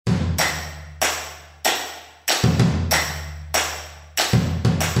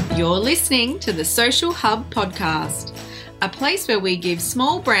You're listening to the Social Hub Podcast, a place where we give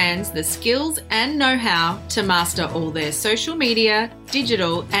small brands the skills and know-how to master all their social media,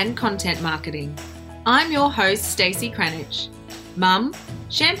 digital and content marketing. I'm your host, Stacey Cranich, mum,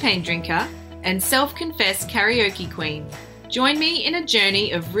 champagne drinker and self-confessed karaoke queen. Join me in a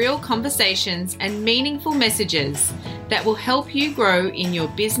journey of real conversations and meaningful messages that will help you grow in your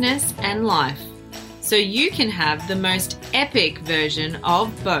business and life, so you can have the most epic version of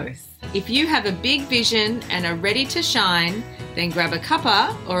both. If you have a big vision and are ready to shine, then grab a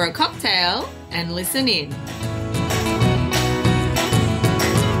cuppa or a cocktail and listen in.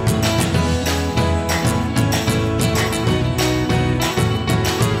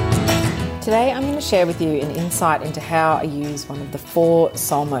 Today I'm going to share with you an insight into how I use one of the 4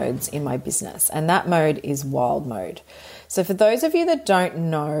 soul modes in my business, and that mode is wild mode. So for those of you that don't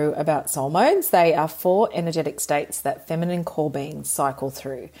know about soul modes, they are 4 energetic states that feminine core beings cycle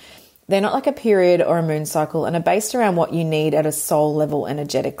through. They're not like a period or a moon cycle and are based around what you need at a soul level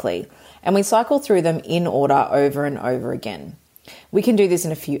energetically. And we cycle through them in order over and over again. We can do this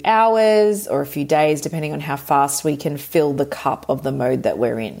in a few hours or a few days, depending on how fast we can fill the cup of the mode that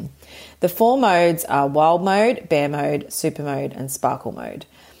we're in. The 4 modes are wild mode, bear mode, super mode, and sparkle mode.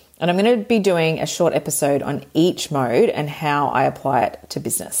 And I'm going to be doing a short episode on each mode and how I apply it to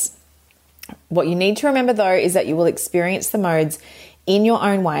business. What you need to remember though is that you will experience the modes in your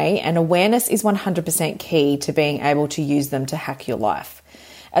own way, and awareness is 100% key to being able to use them to hack your life.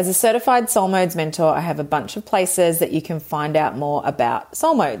 As a certified soul modes mentor, I have a bunch of places that you can find out more about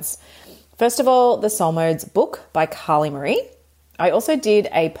soul modes. First of all, the Soul Modes book by Carly Marie. I also did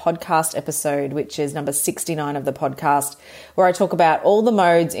a podcast episode, which is number 69 of the podcast, where I talk about all the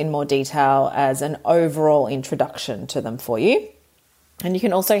modes in more detail as an overall introduction to them for you. And you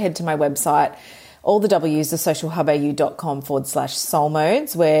can also head to my website, all the W's, thesocialhubau.com/soul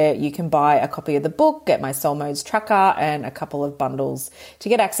modes, where you can buy a copy of the book, get my soul modes tracker and a couple of bundles to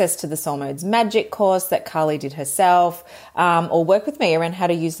get access to the soul modes magic course that Carly did herself, or work with me around how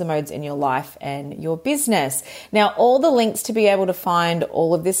to use the modes in your life and your business. Now, all the links to be able to find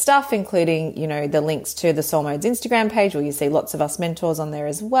all of this stuff, including, the links to the soul modes Instagram page, where you see lots of us mentors on there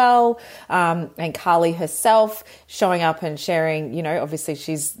as well. And Carly herself showing up and sharing, obviously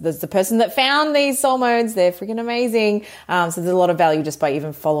there's the person that found these soul modes. They're freaking amazing. So there's a lot of value just by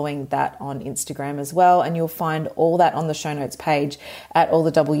even following that on Instagram as well. And you'll find all that on the show notes page at all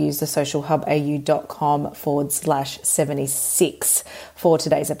the W's, thesocialhubau.com/76 for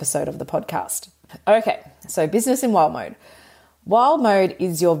today's episode of the podcast. Okay, so business in wild mode. Wild mode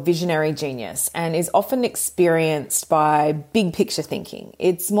is your visionary genius and is often experienced by big picture thinking.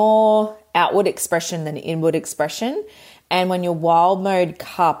 It's more outward expression than inward expression. And when your wild mode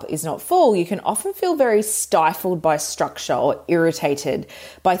cup is not full, you can often feel very stifled by structure or irritated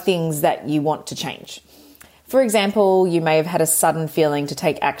by things that you want to change. For example, you may have had a sudden feeling to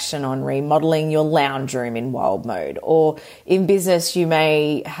take action on remodeling your lounge room in wild mode, or in business, you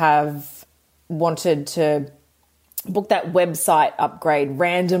may have wanted to book that website upgrade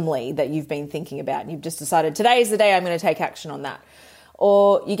randomly that you've been thinking about. And you've just decided today is the day I'm going to take action on that.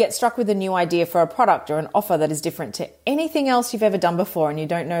 Or you get struck with a new idea for a product or an offer that is different to anything else you've ever done before, and you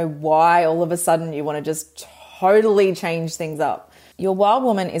don't know why all of a sudden you want to just totally change things up. Your wild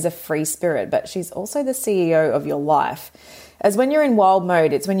woman is a free spirit, but she's also the CEO of your life. As when you're in wild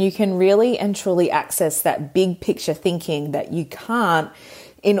mode, it's when you can really and truly access that big picture thinking that you can't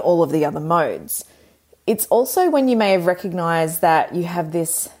in all of the other modes. It's also when you may have recognized that you have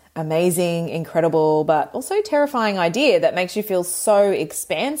this amazing, incredible, but also terrifying idea that makes you feel so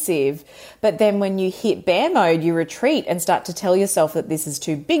expansive. But then when you hit bear mode, you retreat and start to tell yourself that this is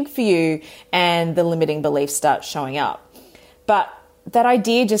too big for you, and the limiting beliefs start showing up. But that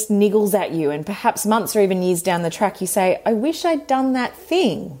idea just niggles at you, and perhaps months or even years down the track, you say, I wish I'd done that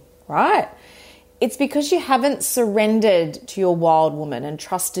thing, right? It's because you haven't surrendered to your wild woman and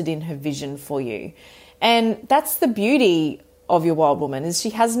trusted in her vision for you. And that's the beauty of your wild woman, is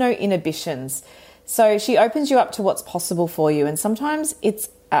she has no inhibitions. So she opens you up to what's possible for you. And sometimes it's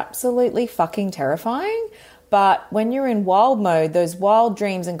absolutely fucking terrifying. But when you're in wild mode, those wild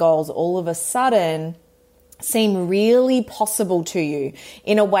dreams and goals all of a sudden seem really possible to you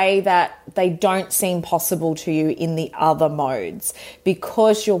in a way that they don't seem possible to you in the other modes,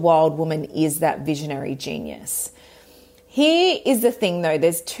 because your wild woman is that visionary genius. Here is the thing though,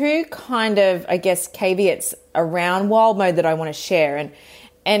 there's 2 kind of, caveats around wild mode that I want to share.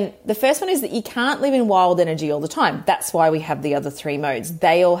 And the first one is that you can't live in wild energy all the time. That's why we have the other 3 modes.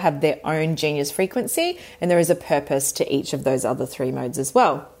 They all have their own genius frequency, and there is a purpose to each of those other 3 modes as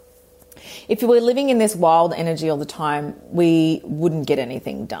well. If you were living in this wild energy all the time, we wouldn't get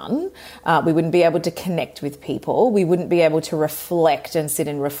anything done. We wouldn't be able to connect with people. We wouldn't be able to reflect and sit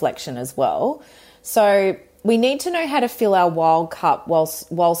in reflection as well. So we need to know how to fill our wild cup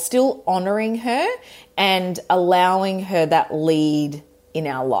while still honouring her and allowing her that lead in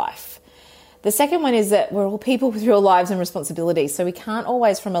our life. The second one is that we're all people with real lives and responsibilities, so we can't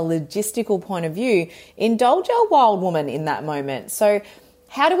always, from a logistical point of view, indulge our wild woman in that moment. So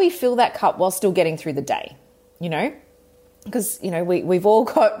how do we fill that cup while still getting through the day, Because, we've all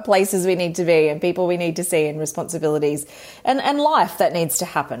got places we need to be and people we need to see and responsibilities and life that needs to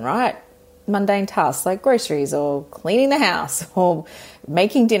happen, right? Mundane tasks like groceries or cleaning the house or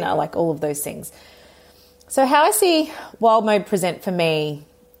making dinner, like all of those things. So how I see wild mode present for me,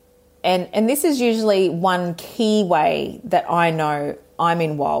 and this is usually one key way that I know I'm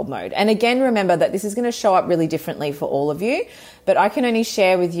in wild mode. And again, remember that this is going to show up really differently for all of you, but I can only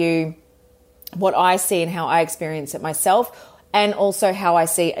share with you what I see and how I experience it myself, and also how I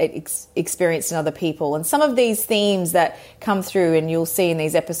see it experienced in other people. And some of these themes that come through and you'll see in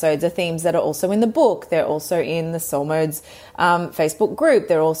these episodes are themes that are also in the book. They're also in the Soul Modes Facebook group.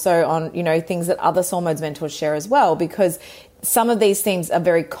 They're also on, things that other Soul Modes mentors share as well, because some of these themes are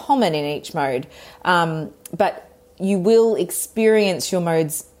very common in each mode. But you will experience your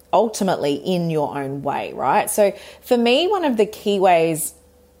modes ultimately in your own way, right? So for me, one of the key ways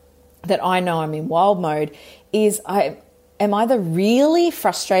that I know I'm in wild mode is I am either really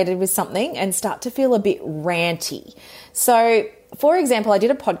frustrated with something and start to feel a bit ranty. So, for example, I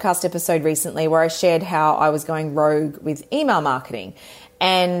did a podcast episode recently where I shared how I was going rogue with email marketing,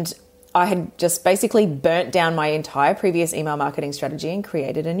 and I had just basically burnt down my entire previous email marketing strategy and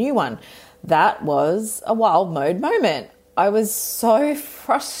created a new one. That was a wild mode moment. I was so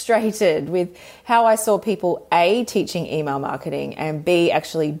frustrated with how I saw people, A, teaching email marketing, and B,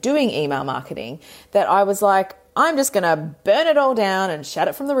 actually doing email marketing, that I was like, I'm just going to burn it all down and shout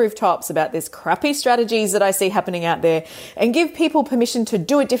it from the rooftops about this crappy strategies that I see happening out there and give people permission to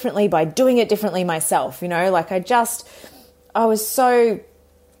do it differently by doing it differently myself. I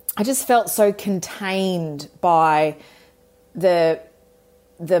just felt so contained by the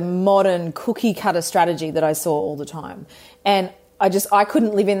modern cookie cutter strategy that I saw all the time. And I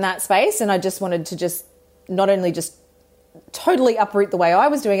couldn't live in that space, and I just wanted to just not only just totally uproot the way I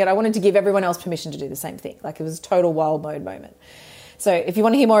was doing it, I wanted to give everyone else permission to do the same thing. Like, it was a total wild mode moment. So if you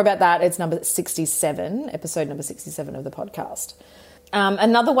want to hear more about that, it's episode number 67 of the podcast.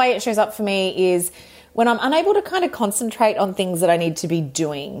 Another way it shows up for me is when I'm unable to kind of concentrate on things that I need to be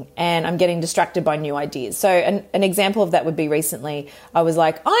doing and I'm getting distracted by new ideas. So an example of that would be recently I was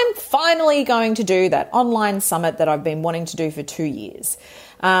like, I'm finally going to do that online summit that I've been wanting to do for 2 years.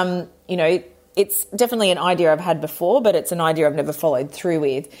 It's definitely an idea I've had before, but it's an idea I've never followed through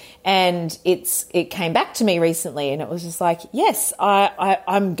with. And it came back to me recently, and it was just like, yes,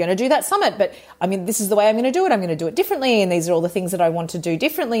 I'm going to do that summit, but this is the way I'm going to do it. I'm going to do it differently. And these are all the things that I want to do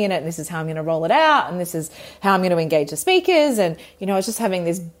differently in it. And this is how I'm going to roll it out. And this is how I'm going to engage the speakers. And, I was just having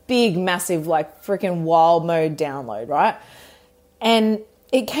this big, massive, like freaking wild mode download, right? And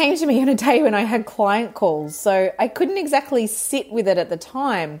it came to me on a day when I had client calls. So I couldn't exactly sit with it at the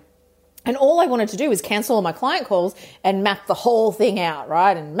time. And all I wanted to do was cancel all my client calls and map the whole thing out,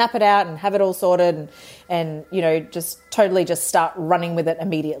 right? And map it out and have it all sorted and just totally just start running with it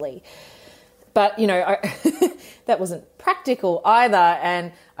immediately. But, that wasn't practical either.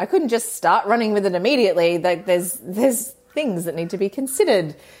 And I couldn't just start running with it immediately. Like there's things that need to be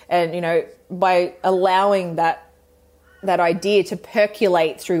considered. And, by allowing that idea to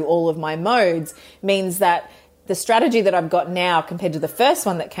percolate through all of my modes means that the strategy that I've got now compared to the first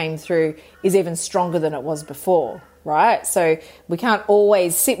one that came through is even stronger than it was before, right? So we can't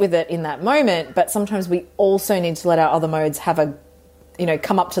always sit with it in that moment, but sometimes we also need to let our other modes have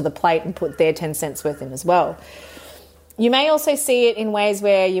come up to the plate and put their 10 cents worth in as well. You may also see it in ways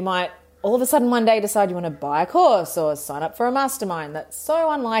where you might all of a sudden one day decide you want to buy a course or sign up for a mastermind that's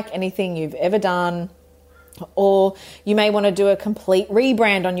so unlike anything you've ever done. Or you may want to do a complete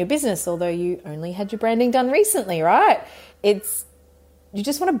rebrand on your business, although you only had your branding done recently, right? You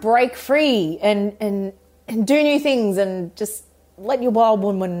just want to break free and do new things and just let your wild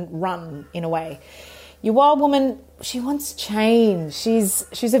woman run in a way. Your wild woman, she wants change.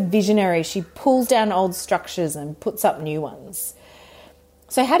 She's a visionary. She pulls down old structures and puts up new ones.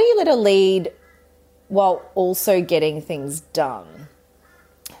 So how do you let her lead while also getting things done?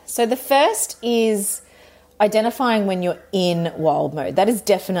 So the first is identifying when you're in wild mode. That is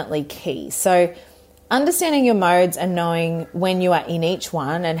definitely key. So understanding your modes and knowing when you are in each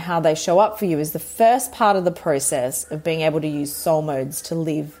one and how they show up for you is the first part of the process of being able to use soul modes to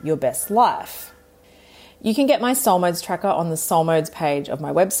live your best life. You can get my soul modes tracker on the soul modes page of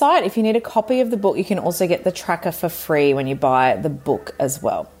my website. If you need a copy of the book, you can also get the tracker for free when you buy the book as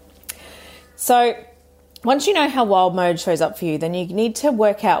well. So once you know how wild mode shows up for you, then you need to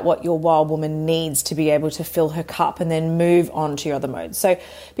work out what your wild woman needs to be able to fill her cup and then move on to your other modes. So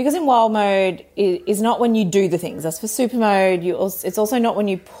because in wild mode is not when you do the things. That's for super mode. It's also not when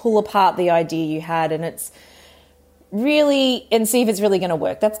you pull apart the idea you had and it's really, and see if it's really going to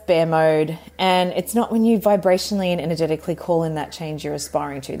work. That's bear mode. And it's not when you vibrationally and energetically call in that change you're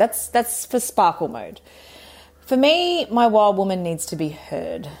aspiring to. That's for sparkle mode. For me, my wild woman needs to be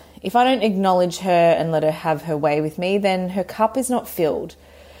heard. If I don't acknowledge her and let her have her way with me, then her cup is not filled.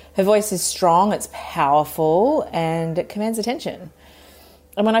 Her voice is strong, it's powerful, and it commands attention.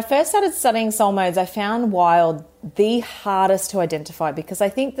 And when I first started studying soul modes, I found wild the hardest to identify because I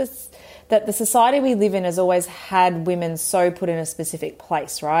think that the society we live in has always had women so put in a specific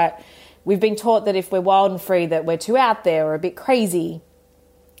place, right? We've been taught that if we're wild and free, that we're too out there or a bit crazy.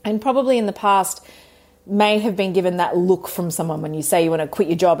 And probably in the past may have been given that look from someone when you say you want to quit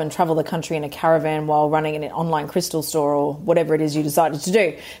your job and travel the country in a caravan while running an online crystal store or whatever it is you decided to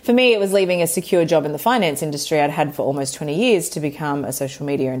do. For me, it was leaving a secure job in the finance industry I'd had for almost 20 years to become a social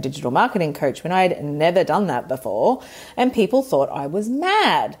media and digital marketing coach when I'd never done that before, and people thought I was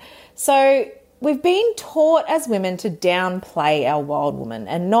mad. So we've been taught as women to downplay our wild woman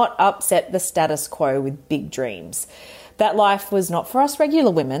and not upset the status quo with big dreams. That life was not for us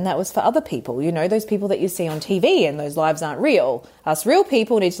regular women, that was for other people. You know, those people that you see on TV, and those lives aren't real. Us real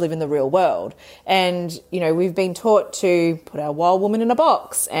people need to live in the real world. And, you know, we've been taught to put our wild woman in a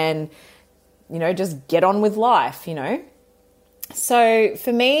box and, you know, just get on with life, you know. So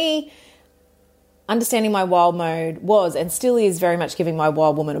for me, understanding my wild mode was and still is very much giving my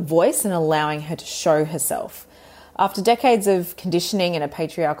wild woman a voice and allowing her to show herself. After decades of conditioning in a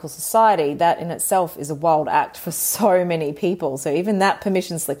patriarchal society, that in itself is a wild act for so many people. So even that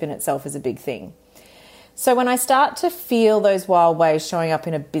permission slip in itself is a big thing. So when I start to feel those wild ways showing up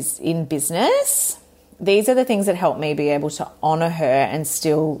in business, these are the things that help me be able to honour her and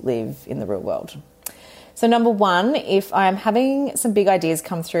still live in the real world. So number one, if I'm having some big ideas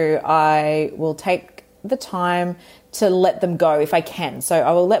come through, I will take the time to let them go if I can. So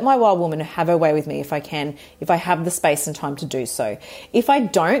I will let my wild woman have her way with me if I can, if I have the space and time to do so. If I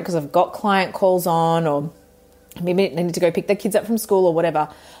don't, because I've got client calls on or maybe I need to go pick the kids up from school or whatever,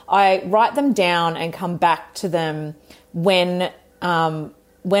 I write them down and come back to them when I'm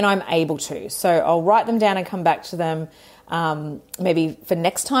able to. So I'll write them down and come back to them maybe for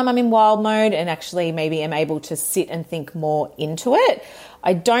next time I'm in wild mode and actually maybe am able to sit and think more into it.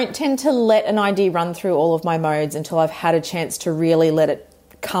 I don't tend to let an idea run through all of my modes until I've had a chance to really let it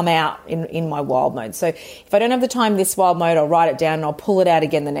come out in my wild mode. So if I don't have the time this wild mode, I'll write it down and I'll pull it out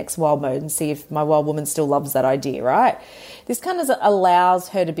again the next wild mode and see if my wild woman still loves that idea, right? This kind of allows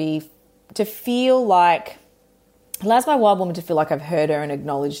her to feel like, allows my wild woman to feel like I've heard her and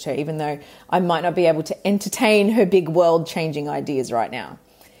acknowledged her, even though I might not be able to entertain her big world-changing ideas right now.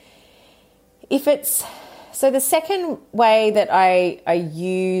 So the second way that I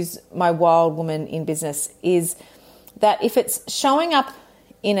use my wild woman in business is that if it's showing up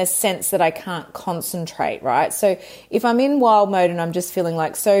in a sense that I can't concentrate, right? So if I'm in wild mode and I'm just feeling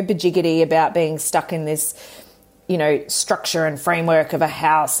like so bajiggity about being stuck in this, you know, structure and framework of a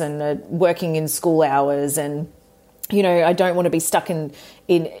house and working in school hours and, you know, I don't want to be stuck in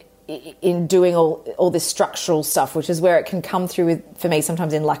doing all this structural stuff, which is where it can come through for me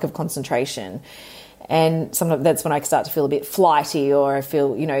sometimes in lack of concentration. And sometimes that's when I start to feel a bit flighty or I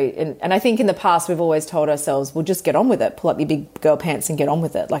feel, you know, and I think in the past we've always told ourselves, well, just get on with it. Pull up your big girl pants and get on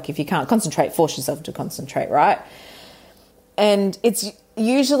with it. Like if you can't concentrate, force yourself to concentrate, right? And it's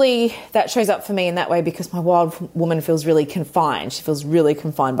usually that shows up for me in that way because my wild woman feels really confined. She feels really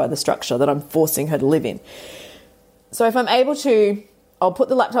confined by the structure that I'm forcing her to live in. So if I'm able to, I'll put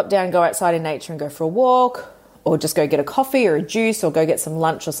the laptop down, go outside in nature and go for a walk, or just go get a coffee or a juice or go get some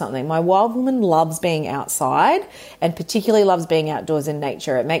lunch or something. My wild woman loves being outside and particularly loves being outdoors in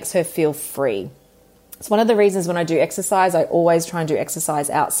nature. It makes her feel free. It's one of the reasons when I do exercise, I always try and do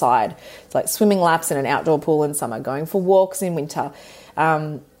exercise outside. It's like swimming laps in an outdoor pool in summer, going for walks in winter,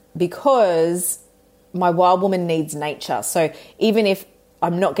 because my wild woman needs nature. So even if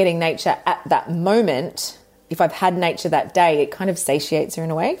I'm not getting nature at that moment, if I've had nature that day, it kind of satiates her in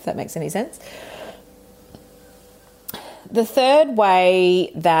a way, if that makes any sense. The third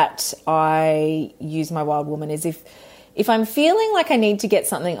way that I use my wild woman is if If I'm feeling like I need to get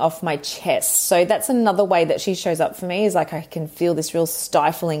something off my chest, so that's another way that she shows up for me, is like I can feel this real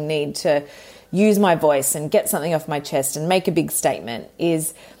stifling need to use my voice and get something off my chest and make a big statement,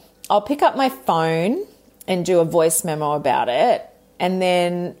 is I'll pick up my phone and do a voice memo about it. And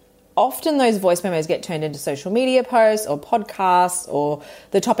then often those voice memos get turned into social media posts or podcasts or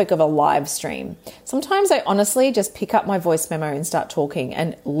the topic of a live stream. Sometimes I honestly just pick up my voice memo and start talking,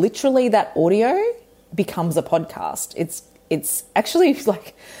 and literally that audio becomes a podcast. It's actually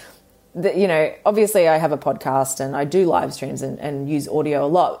like, obviously I have a podcast and I do live streams and use audio a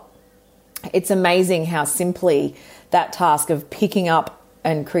lot. It's amazing how simply that task of picking up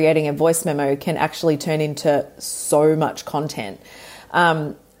and creating a voice memo can actually turn into so much content.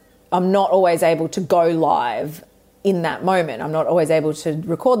 I'm not always able to go live in that moment. I'm not always able to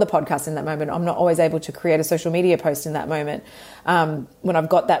record the podcast in that moment. I'm not always able to create a social media post in that moment when I've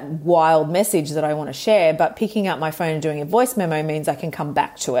got that wild message that I want to share. But picking up my phone and doing a voice memo means I can come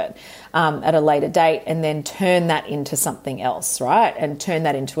back to it at a later date and then turn that into something else, right? And turn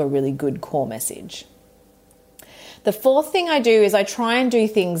that into a really good core message. The fourth thing I do is I try and do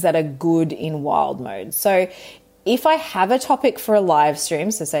things that are good in wild mode. So if I have a topic for a live stream,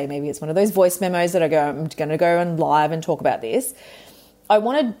 so say maybe it's one of those voice memos that I'm going to go on live and talk about this,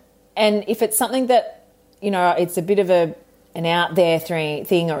 and if it's something that, it's a bit of an out there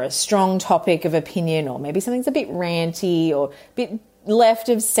thing or a strong topic of opinion, or maybe something's a bit ranty or a bit left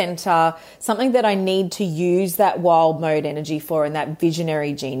of center, something that I need to use that wild mode energy for and that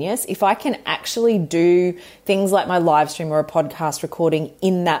visionary genius, if I can actually do things like my live stream or a podcast recording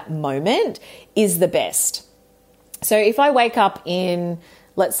in that moment, is the best. So if I wake up in,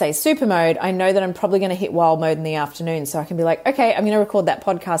 let's say, super mode, I know that I'm probably going to hit wild mode in the afternoon. So I can be like, okay, I'm going to record that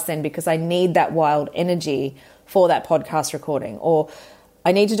podcast then because I need that wild energy for that podcast recording. Or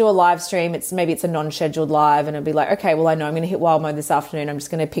I need to do a live stream. Maybe it's a non-scheduled live, and it'll be like, okay, well, I know I'm going to hit wild mode this afternoon. I'm just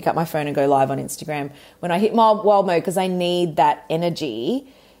going to pick up my phone and go live on Instagram when I hit wild mode, because I need that energy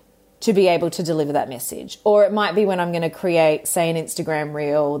to be able to deliver that message. Or it might be when I'm going to create, say, an Instagram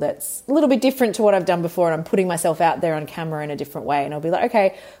reel that's a little bit different to what I've done before, and I'm putting myself out there on camera in a different way. And I'll be like,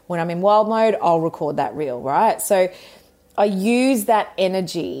 okay, when I'm in wild mode, I'll record that reel, right? So I use that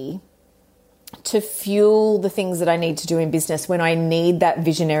energy to fuel the things that I need to do in business when I need that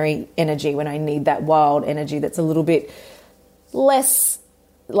visionary energy, when I need that wild energy that's a little bit less,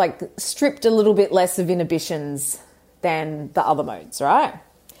 like stripped a little bit less of inhibitions than the other modes, right?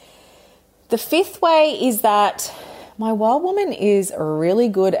 The fifth way is that my wild woman is really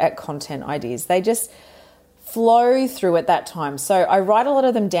good at content ideas. They just flow through at that time. So I write a lot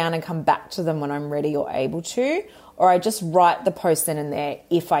of them down and come back to them when I'm ready or able to, or I just write the post then and there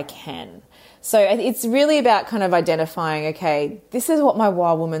if I can. So it's really about kind of identifying, okay, this is what my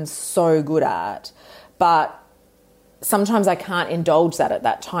wild woman's so good at, but sometimes I can't indulge that at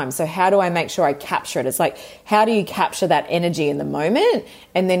that time. So how do I make sure I capture it? It's like, how do you capture that energy in the moment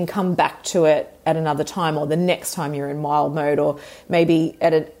and then come back to it at another time, or the next time you're in wild mode, or maybe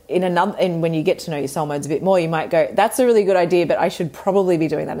and when you get to know your soul modes a bit more, you might go, that's a really good idea, but I should probably be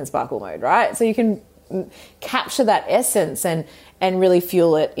doing that in sparkle mode, right? So you can capture that essence and really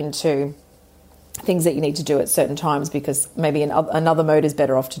fuel it into things that you need to do at certain times, because maybe another mode is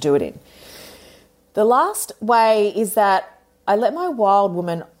better off to do it in. The last way is that I let my wild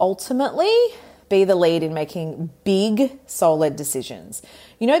woman ultimately be the lead in making big soul-led decisions.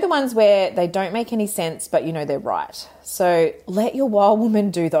 You know, the ones where they don't make any sense, but you know they're right. So let your wild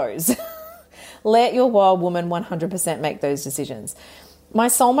woman do those. Let your wild woman 100% make those decisions. My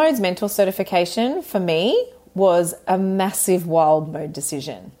Soul Modes mentor certification for me was a massive wild mode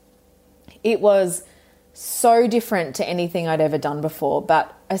decision. It was so different to anything I'd ever done before.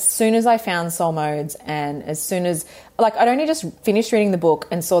 But as soon as I found Soul Modes, and as soon as, I'd only just finished reading the book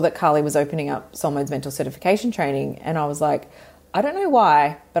and saw that Carly was opening up Soul Modes mental certification training. And I was like, I don't know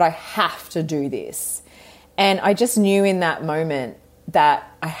why, but I have to do this. And I just knew in that moment that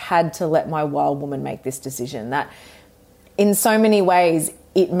I had to let my wild woman make this decision, that in so many ways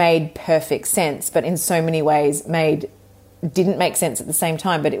it made perfect sense, but in so many ways didn't make sense at the same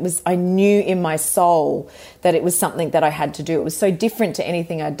time. But I knew in my soul that it was something that I had to do. It was so different to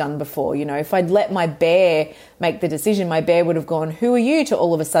anything I'd done before. You know, if I'd let my bear make the decision, my bear would have gone, who are you to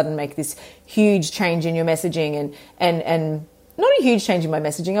all of a sudden make this huge change in your messaging and not a huge change in my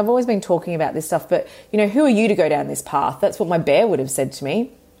messaging. I've always been talking about this stuff, but you know, who are you to go down this path? That's what my bear would have said to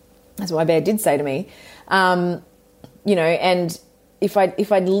me. That's what my bear did say to me. You know, and if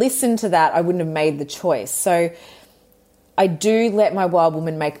I'd listened to that, I wouldn't have made the choice. So I do let my wild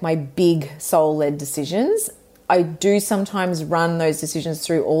woman make my big soul-led decisions. I do sometimes run those decisions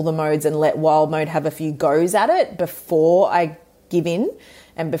through all the modes and let wild mode have a few goes at it before I give in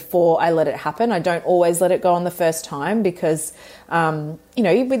and before I let it happen. I don't always let it go on the first time because,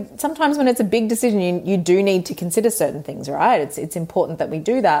 sometimes when it's a big decision, you do need to consider certain things, right? It's important that we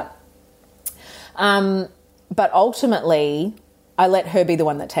do that. But ultimately, I let her be the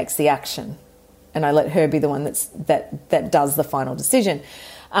one that takes the action, and I let her be the one that does the final decision.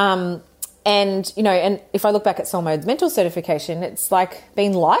 And if I look back at Soul Mode's mental certification, it's like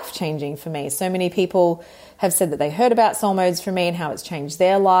been life-changing for me. So many people have said that they heard about Soul Modes from me and how it's changed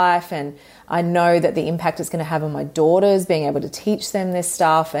their life. And I know that the impact it's going to have on my daughters, being able to teach them this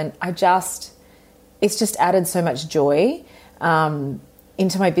stuff. And it's just added so much joy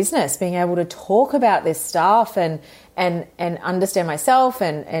into my business, being able to talk about this stuff and understand myself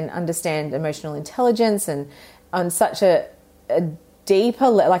and understand emotional intelligence and on such a deeper,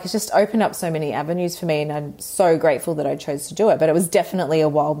 like it's just opened up so many avenues for me, and I'm so grateful that I chose to do it. But it was definitely a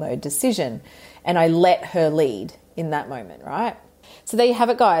wild mode decision, and I let her lead in that moment, right? So there you have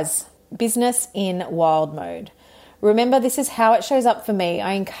it, guys. Business in wild mode. Remember, this is how it shows up for me.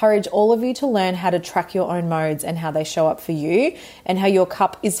 I encourage all of you to learn how to track your own modes and how they show up for you and how your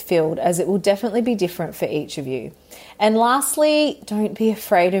cup is filled, as it will definitely be different for each of you. And lastly, don't be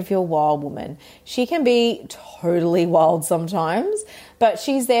afraid of your wild woman. She can be totally wild sometimes, but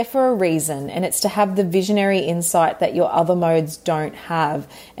she's there for a reason, and it's to have the visionary insight that your other modes don't have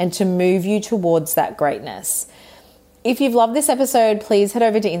and to move you towards that greatness. If you've loved this episode, please head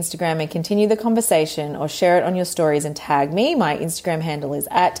over to Instagram and continue the conversation, or share it on your stories and tag me. My Instagram handle is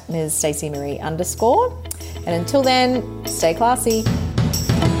 @MsStaceyMarie_. And until then, stay classy.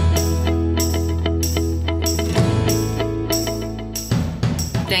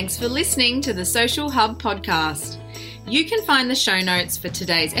 Thanks for listening to the Social Hub podcast. You can find the show notes for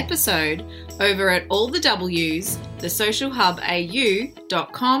today's episode over at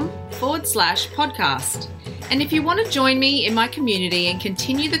allthewsau.com/podcast. And if you want to join me in my community and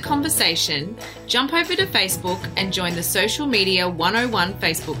continue the conversation, jump over to Facebook and join the Social Media 101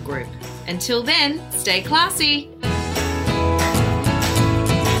 Facebook group. Until then, stay classy.